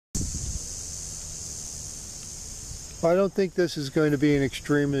I don't think this is going to be an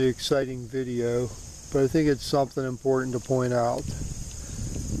extremely exciting video, but I think it's something important to point out.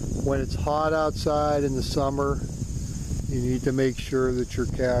 When it's hot outside in the summer, you need to make sure that your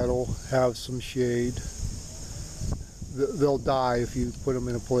cattle have some shade. They'll die if you put them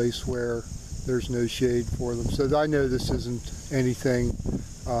in a place where there's no shade for them. So I know this isn't anything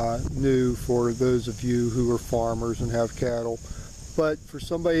new for those of you who are farmers and have cattle. But for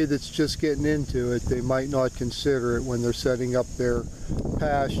somebody that's just getting into it, they might not consider it when they're setting up their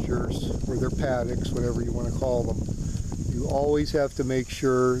pastures or their paddocks, whatever you want to call them. You always have to make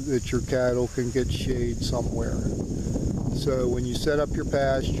sure that your cattle can get shade somewhere. So when you set up your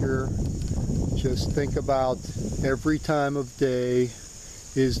pasture, just think about every time of day,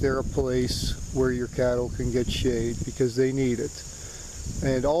 is there a place where your cattle can get shade, because they need it.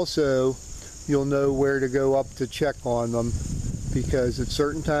 And also, you'll know where to go up to check on them, because at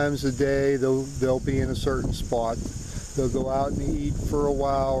certain times of day they'll be in a certain spot. They'll go out and eat for a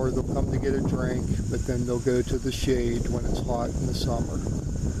while, or they'll come to get a drink, but then they'll go to the shade when it's hot in the summer.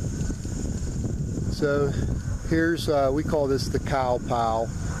 So here's, we call this the cow pile.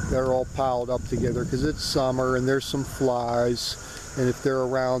 They're all piled up together because it's summer and there's some flies, and if they're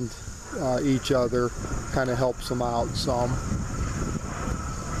around each other, kind of helps them out some.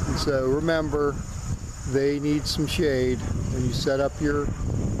 And so remember, they need some shade. When you set up your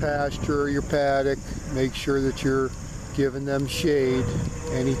pasture or your paddock, make sure that you're giving them shade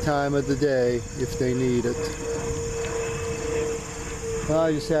any time of the day if they need it.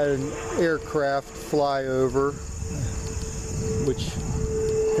 I just had an aircraft fly over, which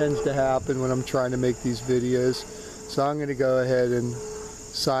tends to happen when I'm trying to make these videos. So I'm going to go ahead and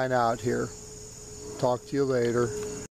sign out here. Talk to you later.